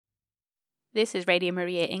This is Radio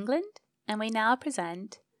Maria England, and we now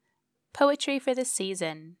present Poetry for the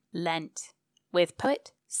Season, Lent, with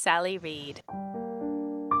poet Sally Reed.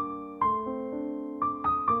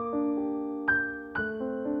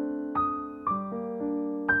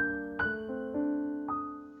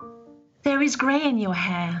 There is grey in your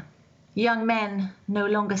hair. Young men no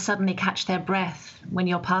longer suddenly catch their breath when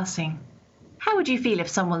you're passing. How would you feel if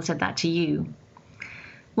someone said that to you?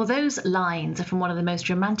 Well, those lines are from one of the most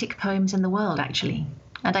romantic poems in the world, actually,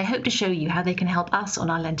 and I hope to show you how they can help us on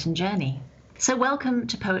our Lenten journey. So welcome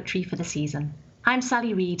to Poetry for the Season. I'm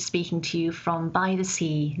Sally Reed speaking to you from by the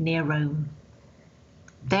sea near Rome.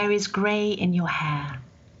 There is grey in your hair.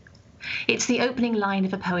 It's the opening line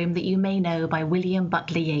of a poem that you may know by William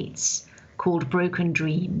Butler Yeats, called Broken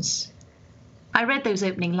Dreams. I read those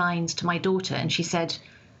opening lines to my daughter and she said,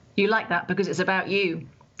 "You like that because it's about you."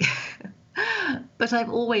 But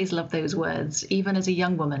I've always loved those words, even as a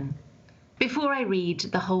young woman. Before I read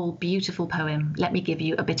the whole beautiful poem, let me give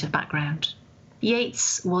you a bit of background.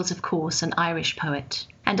 Yeats was, of course, an Irish poet,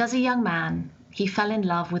 and as a young man, he fell in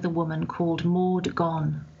love with a woman called Maud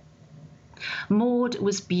Gonne. Maud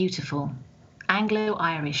was beautiful,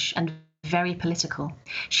 Anglo-Irish, and very political.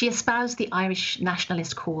 She espoused the Irish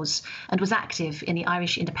nationalist cause and was active in the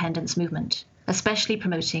Irish independence movement, especially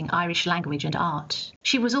promoting Irish language and art.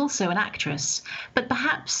 She was also an actress, but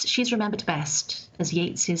perhaps she's remembered best as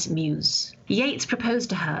Yeats's muse. Yeats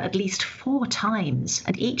proposed to her at least 4 times,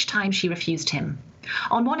 and each time she refused him.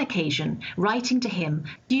 On one occasion, writing to him,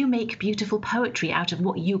 "You make beautiful poetry out of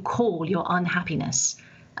what you call your unhappiness,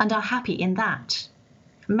 and are happy in that.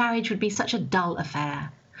 Marriage would be such a dull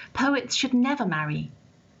affair. Poets should never marry.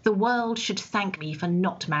 The world should thank me for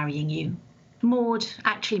not marrying you." Maud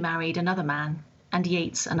actually married another man, and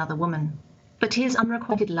Yeats another woman. But his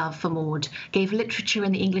unrequited love for Maud gave literature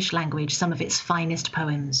in the English language some of its finest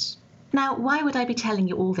poems. Now, why would I be telling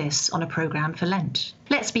you all this on a programme for Lent?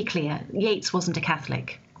 Let's be clear, Yeats wasn't a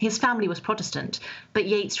Catholic. His family was Protestant, but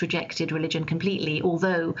Yeats rejected religion completely,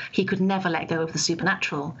 although he could never let go of the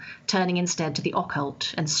supernatural, turning instead to the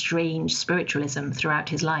occult and strange spiritualism throughout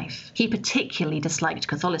his life. He particularly disliked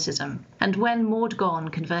Catholicism, and when Maud Gonne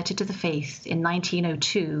converted to the faith in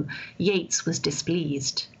 1902, Yeats was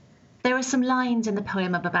displeased. There are some lines in the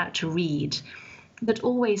poem I'm about to read that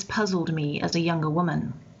always puzzled me as a younger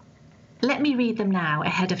woman. Let me read them now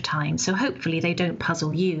ahead of time, so hopefully they don't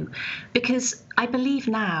puzzle you, because I believe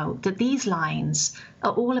now that these lines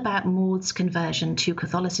are all about Maud's conversion to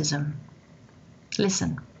Catholicism.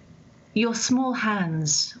 Listen. Your small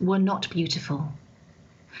hands were not beautiful,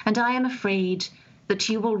 and I am afraid that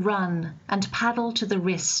you will run and paddle to the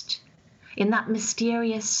wrist in that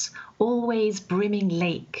mysterious, always brimming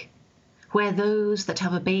lake, where those that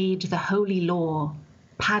have obeyed the holy law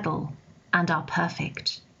paddle and are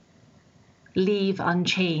perfect. Leave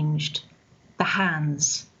unchanged the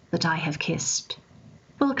hands that I have kissed.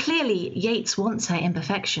 Well, clearly, Yeats wants her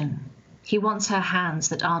imperfection. He wants her hands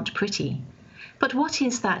that aren't pretty. But what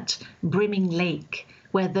is that brimming lake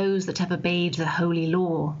where those that have obeyed the holy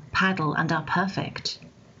law paddle and are perfect?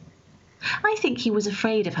 I think he was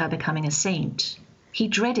afraid of her becoming a saint. He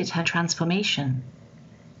dreaded her transformation.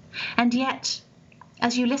 And yet,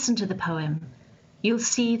 as you listen to the poem, you'll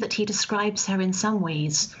see that he describes her in some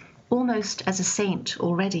ways almost as a saint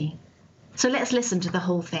already. So let's listen to the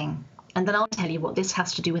whole thing, and then I'll tell you what this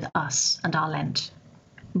has to do with us and our Lent.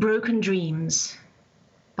 Broken Dreams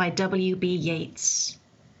by W.B. Yeats.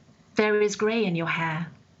 There is grey in your hair.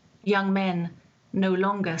 Young men no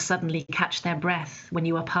longer suddenly catch their breath when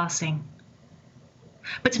you are passing.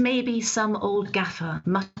 But maybe some old gaffer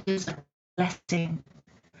mutters a blessing,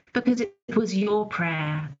 because it was your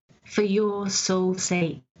prayer, for your soul's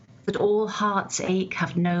sake, that all heart's ache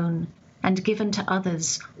have known, and given to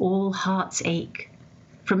others all heart's ache,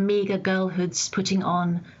 from meagre girlhood's putting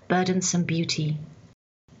on burdensome beauty.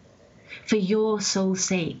 For your soul's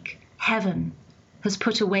sake, heaven has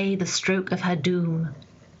put away the stroke of her doom,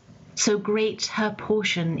 so great her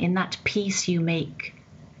portion in that peace you make,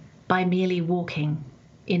 by merely walking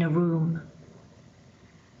in a room.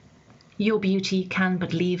 Your beauty can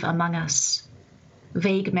but leave among us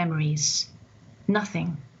vague memories,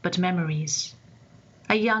 nothing but memories.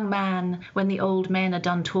 A young man, when the old men are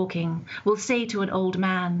done talking, will say to an old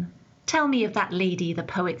man, "Tell me of that lady the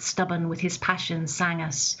poet stubborn with his passion sang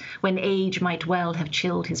us, when age might well have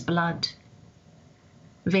chilled his blood."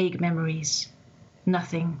 Vague memories,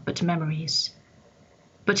 nothing but memories.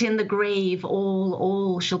 But in the grave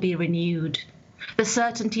all shall be renewed. The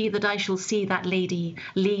certainty that I shall see that lady,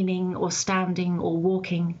 leaning or standing or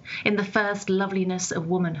walking, in the first loveliness of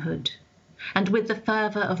womanhood, and with the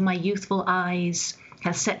fervour of my youthful eyes,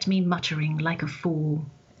 has set me muttering like a fool.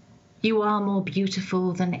 You are more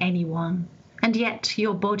beautiful than anyone, and yet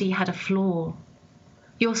your body had a flaw.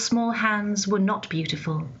 Your small hands were not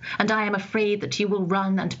beautiful, and I am afraid that you will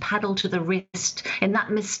run and paddle to the wrist in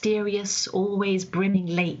that mysterious, always brimming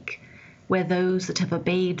lake, where those that have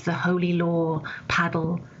obeyed the holy law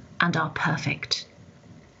paddle and are perfect.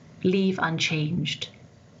 Leave unchanged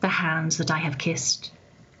the hands that I have kissed,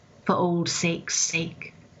 for old sake's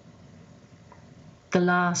sake. The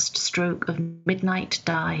last stroke of midnight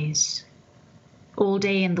dies. All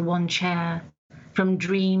day in the one chair, from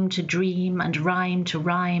dream to dream and rhyme to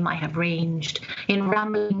rhyme I have ranged, in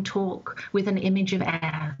rambling talk with an image of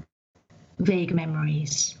air. Vague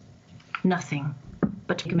memories, nothing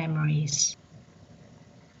but vague memories.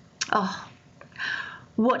 Oh,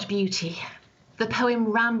 what beauty! The poem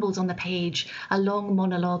rambles on the page, a long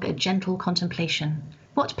monologue, a gentle contemplation.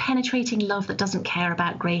 What penetrating love that doesn't care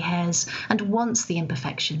about grey hairs and wants the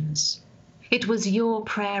imperfections. It was your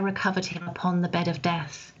prayer recovered him upon the bed of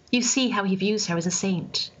death. You see how he views her as a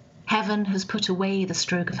saint. Heaven has put away the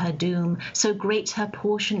stroke of her doom, so great her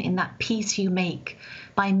portion in that peace you make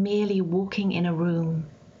by merely walking in a room.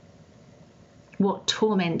 What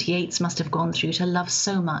torment Yeats must have gone through to love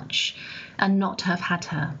so much and not have had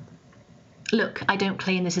her. Look, I don't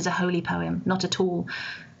claim this is a holy poem, not at all,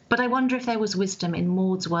 but I wonder if there was wisdom in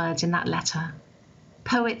Maud's words in that letter.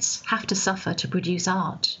 Poets have to suffer to produce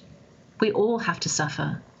art. We all have to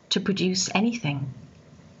suffer to produce anything.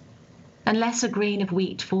 Unless a grain of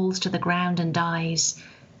wheat falls to the ground and dies,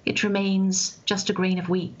 it remains just a grain of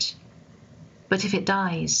wheat. But if it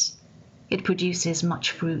dies, it produces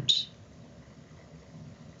much fruit.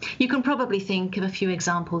 You can probably think of a few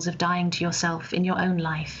examples of dying to yourself in your own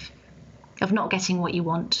life, of not getting what you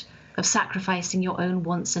want, of sacrificing your own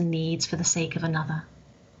wants and needs for the sake of another.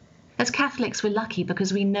 As Catholics, we're lucky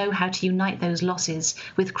because we know how to unite those losses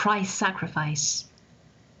with Christ's sacrifice.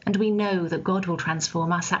 And we know that God will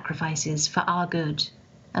transform our sacrifices for our good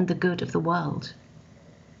and the good of the world.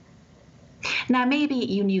 Now, maybe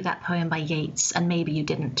you knew that poem by Yeats, and maybe you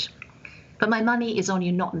didn't. But my money is on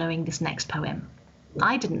you not knowing this next poem.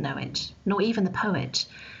 I didn't know it, nor even the poet,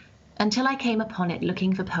 until I came upon it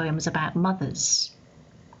looking for poems about mothers.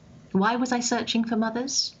 Why was I searching for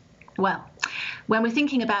mothers? Well, when we're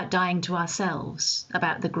thinking about dying to ourselves,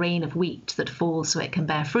 about the grain of wheat that falls so it can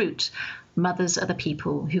bear fruit, mothers are the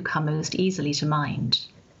people who come most easily to mind.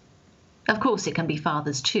 Of course, it can be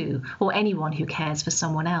fathers too, or anyone who cares for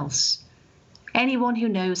someone else. Anyone who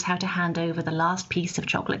knows how to hand over the last piece of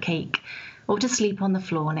chocolate cake, or to sleep on the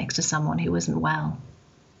floor next to someone who isn't well.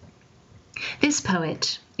 This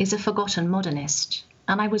poet is a forgotten modernist,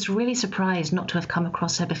 and I was really surprised not to have come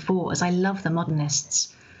across her before, as I love the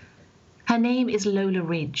modernists. Her name is Lola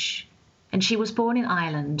Ridge, and she was born in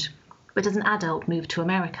Ireland, but as an adult moved to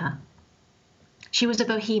America. She was a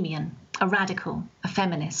bohemian, a radical, a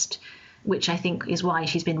feminist, which I think is why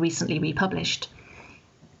she's been recently republished.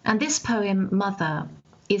 And this poem, Mother,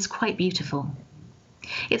 is quite beautiful.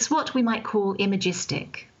 It's what we might call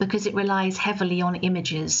imagistic, because it relies heavily on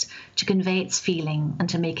images to convey its feeling and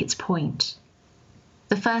to make its point.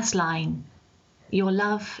 The first line, "Your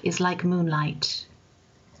love is like moonlight,"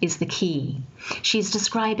 is the key. She's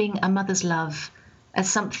describing a mother's love as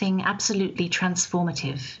something absolutely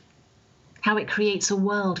transformative, how it creates a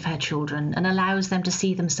world for her children and allows them to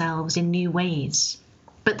see themselves in new ways.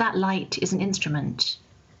 But that light is an instrument,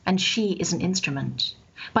 and she is an instrument.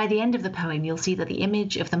 By the end of the poem, you'll see that the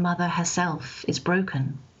image of the mother herself is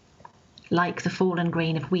broken, like the fallen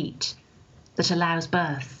grain of wheat that allows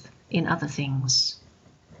birth in other things.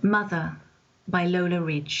 Mother by Lola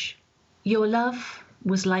Ridge. Your love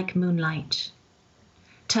was like moonlight,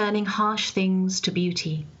 turning harsh things to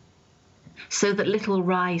beauty, so that little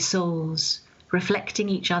wry souls, reflecting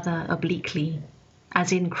each other obliquely,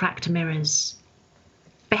 as in cracked mirrors,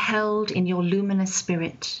 beheld in your luminous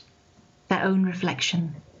spirit their own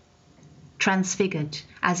reflection, transfigured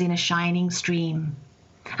as in a shining stream,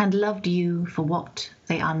 and loved you for what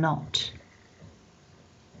they are not.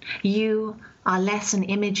 You are less an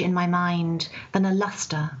image in my mind than a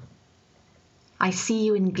lustre. I see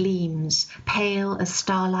you in gleams, pale as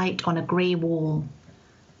starlight on a grey wall,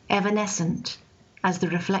 evanescent as the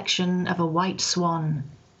reflection of a white swan,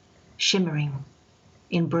 shimmering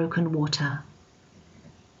in broken water.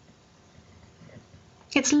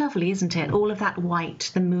 It's lovely, isn't it? All of that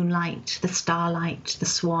white, the moonlight, the starlight, the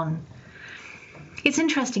swan. It's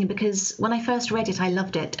interesting because when I first read it, I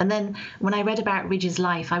loved it. And then when I read about Ridge's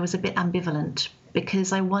life, I was a bit ambivalent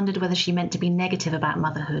because I wondered whether she meant to be negative about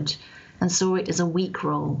motherhood and saw it as a weak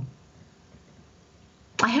role.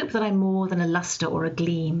 I hope that I'm more than a lustre or a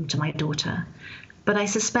gleam to my daughter. but I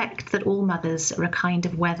suspect that all mothers are a kind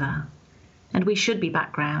of weather, and we should be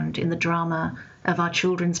background in the drama of our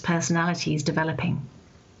children's personalities developing.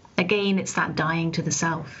 Again, it's that dying to the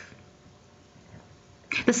self.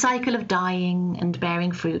 The cycle of dying and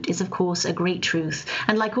bearing fruit is, of course, a great truth,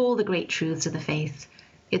 and like all the great truths of the faith,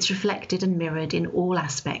 it's reflected and mirrored in all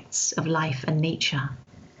aspects of life and nature.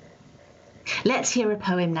 Let's hear a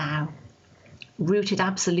poem now, rooted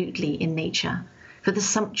absolutely in nature, for the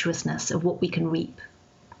sumptuousness of what we can reap.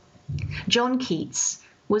 John Keats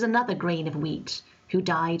was another grain of wheat who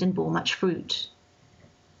died and bore much fruit.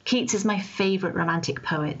 Keats is my favourite romantic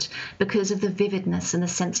poet because of the vividness and the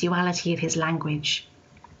sensuality of his language.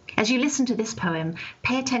 As you listen to this poem,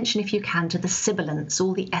 pay attention if you can to the sibilants,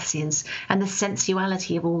 all the S's, and the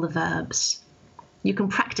sensuality of all the verbs. You can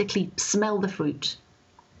practically smell the fruit.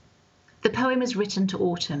 The poem is written to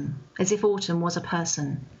autumn, as if autumn was a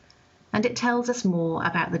person, and it tells us more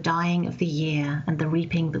about the dying of the year and the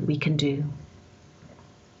reaping that we can do.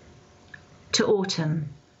 To Autumn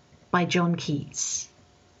by John Keats.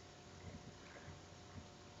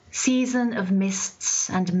 Season of mists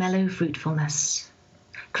and mellow fruitfulness,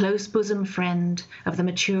 close bosom friend of the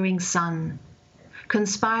maturing sun,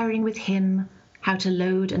 conspiring with him how to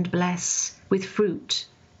load and bless with fruit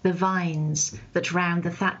the vines that round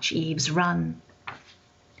the thatch eaves run,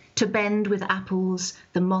 to bend with apples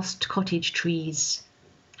the mossed cottage trees,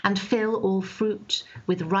 and fill all fruit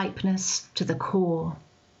with ripeness to the core,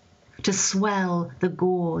 to swell the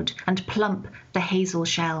gourd and plump the hazel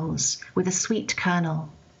shells with a sweet kernel,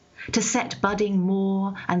 to set budding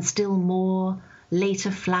more and still more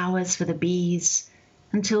later flowers for the bees,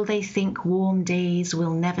 until they think warm days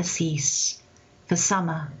will never cease, for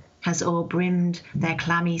summer has o'erbrimmed their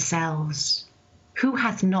clammy cells. Who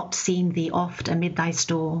hath not seen thee oft amid thy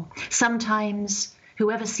store? Sometimes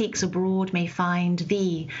whoever seeks abroad may find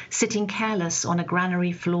thee sitting careless on a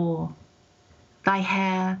granary floor, thy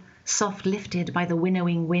hair soft lifted by the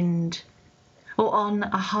winnowing wind, or on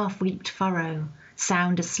a half-reaped furrow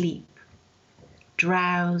sound asleep,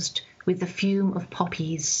 drowsed with the fume of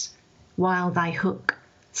poppies, while thy hook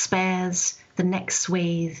spares the next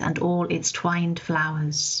swathe and all its twined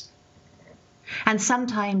flowers. And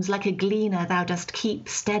sometimes like a gleaner thou dost keep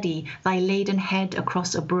steady thy laden head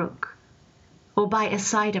across a brook, or by a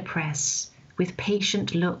cider press with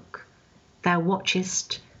patient look thou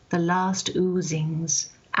watchest the last oozings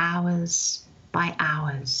hours by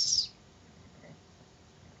hours.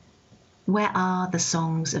 Where are the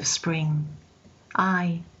songs of spring?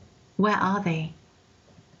 Ay, where are they?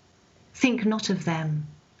 Think not of them,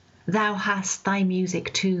 thou hast thy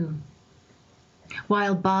music too.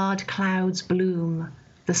 While barred clouds bloom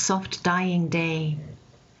the soft dying day,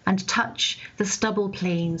 and touch the stubble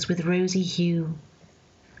plains with rosy hue,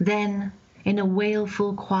 then in a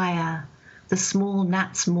wailful choir the small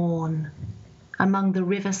gnats mourn among the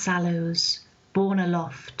river sallows borne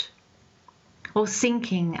aloft, or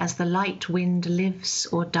sinking as the light wind lives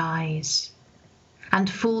or dies, and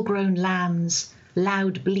full-grown lambs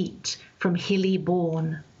loud bleat from hilly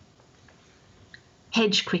bourne.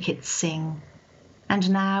 Hedge crickets sing, and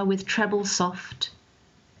now with treble soft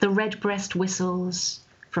the redbreast whistles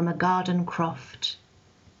from a garden croft,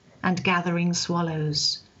 and gathering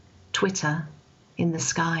swallows twitter in the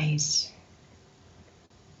skies.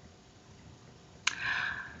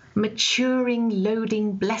 Maturing,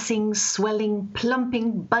 loading, blessing, swelling,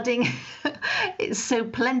 plumping, budding. It's so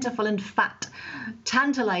plentiful and fat,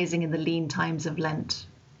 tantalizing in the lean times of Lent.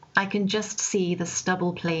 I can just see the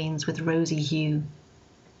stubble plains with rosy hue.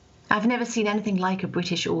 I've never seen anything like a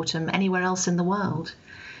British autumn anywhere else in the world.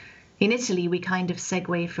 In Italy, we kind of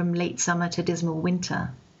segue from late summer to dismal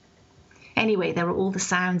winter. Anyway, there are all the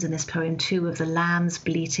sounds in this poem too, of the lambs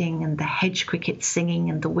bleating and the hedge crickets singing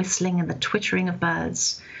and the whistling and the twittering of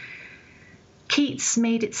birds. Keats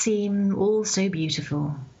made it seem all so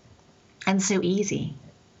beautiful and so easy.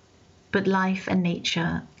 But life and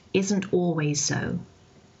nature isn't always so.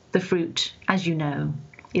 The fruit, as you know,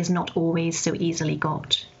 is not always so easily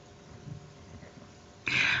got.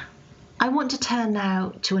 I want to turn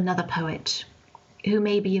now to another poet who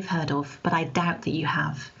maybe you've heard of, but I doubt that you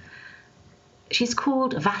have. She's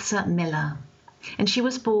called Vassa Miller, and she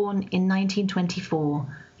was born in 1924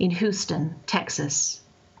 in Houston, Texas.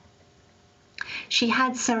 She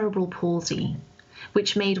had cerebral palsy,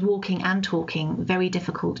 which made walking and talking very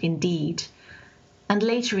difficult indeed, and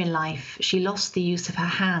later in life she lost the use of her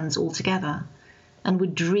hands altogether and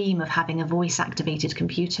would dream of having a voice-activated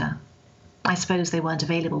computer. I suppose they weren't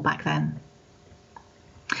available back then.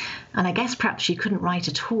 And I guess perhaps she couldn't write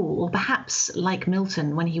at all, or perhaps, like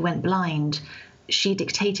Milton when he went blind, she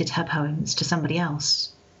dictated her poems to somebody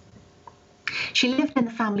else. She lived in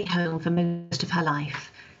the family home for most of her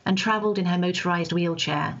life and travelled in her motorised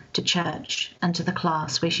wheelchair to church and to the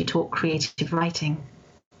class where she taught creative writing.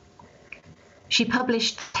 She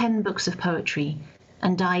published 10 books of poetry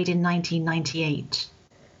and died in 1998.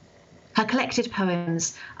 Her collected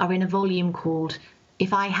poems are in a volume called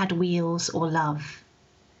If I Had Wheels or Love.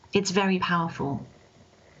 It's very powerful.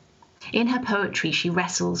 In her poetry, she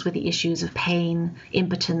wrestles with the issues of pain,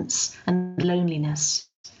 impotence, and loneliness,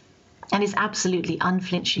 and is absolutely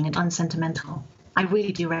unflinching and unsentimental. I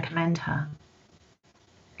really do recommend her.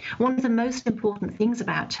 One of the most important things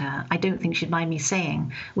about her, I don't think she'd mind me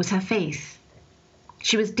saying, was her faith.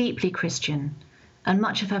 She was deeply Christian, and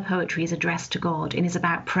much of her poetry is addressed to God and is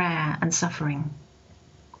about prayer and suffering.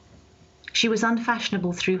 She was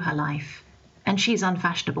unfashionable through her life, and she's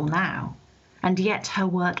unfashionable now, and yet her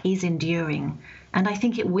work is enduring, and I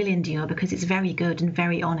think it will endure because it's very good and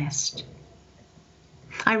very honest.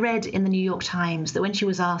 I read in the New York Times that when she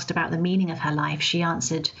was asked about the meaning of her life, she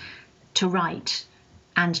answered, to write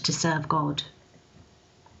and to serve God.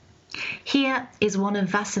 Here is one of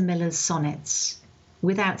Vasimila's sonnets,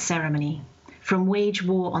 Without Ceremony, from Wage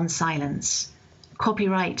War on Silence,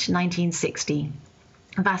 copyright 1960,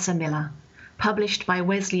 Vasimila, published by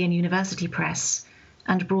Wesleyan University Press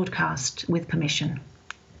and broadcast with permission.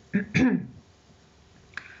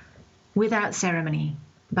 Without Ceremony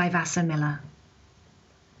by Vasimila.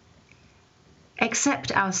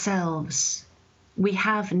 Except ourselves, we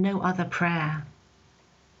have no other prayer.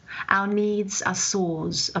 Our needs are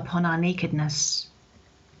sores upon our nakedness.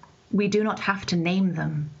 We do not have to name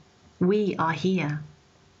them. We are here.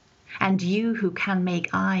 And you who can make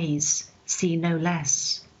eyes see no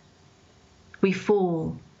less. We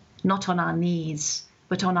fall, not on our knees,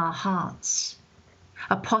 but on our hearts,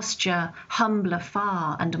 a posture humbler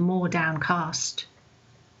far and more downcast,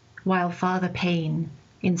 while Father Pain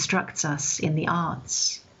instructs us in the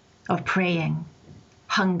arts of praying.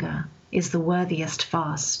 Hunger is the worthiest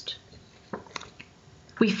fast.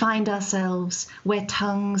 We find ourselves where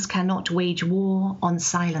tongues cannot wage war on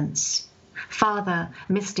silence. Farther,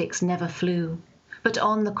 mystics never flew, but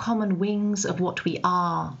on the common wings of what we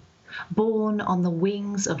are, borne on the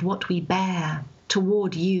wings of what we bear,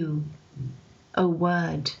 toward you, O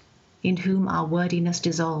word, in whom our wordiness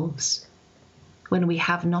dissolves, when we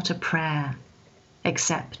have not a prayer,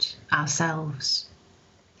 except ourselves.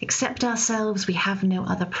 Except ourselves, we have no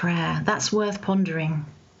other prayer. That's worth pondering.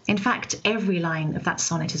 In fact, every line of that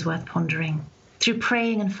sonnet is worth pondering. Through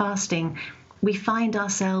praying and fasting, we find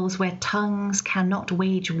ourselves where tongues cannot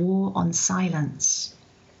wage war on silence.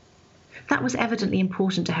 That was evidently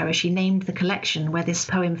important to her as she named the collection where this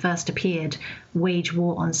poem first appeared, Wage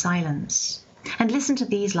War on Silence. And listen to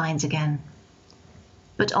these lines again.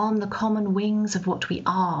 But on the common wings of what we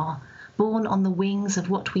are, borne on the wings of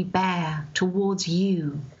what we bear, towards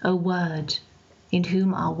you, O word, in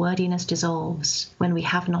whom our wordiness dissolves, when we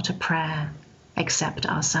have not a prayer, except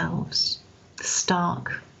ourselves.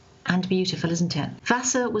 Stark and beautiful, isn't it?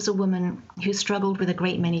 Vasa was a woman who struggled with a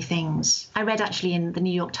great many things. I read actually in the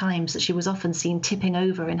New York Times that she was often seen tipping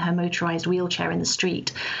over in her motorised wheelchair in the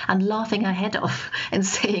street and laughing her head off and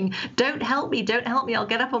saying, don't help me, I'll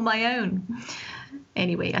get up on my own.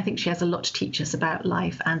 Anyway, I think she has a lot to teach us about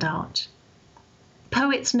life and art.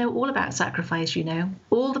 Poets know all about sacrifice, you know.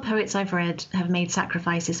 All the poets I've read have made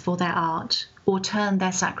sacrifices for their art or turned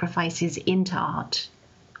their sacrifices into art.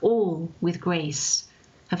 All, with grace,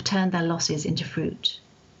 have turned their losses into fruit.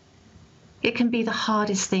 It can be the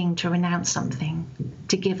hardest thing to renounce something,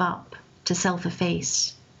 to give up, to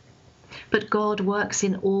self-efface. But God works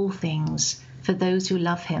in all things for those who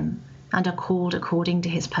love him and are called according to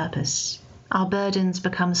his purpose. Our burdens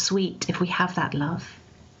become sweet if we have that love,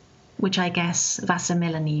 which I guess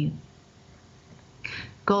Vasimila knew.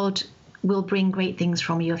 God will bring great things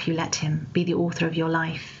from you if you let him be the author of your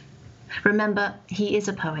life. Remember, he is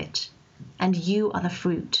a poet, and you are the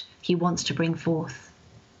fruit he wants to bring forth.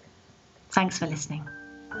 Thanks for listening.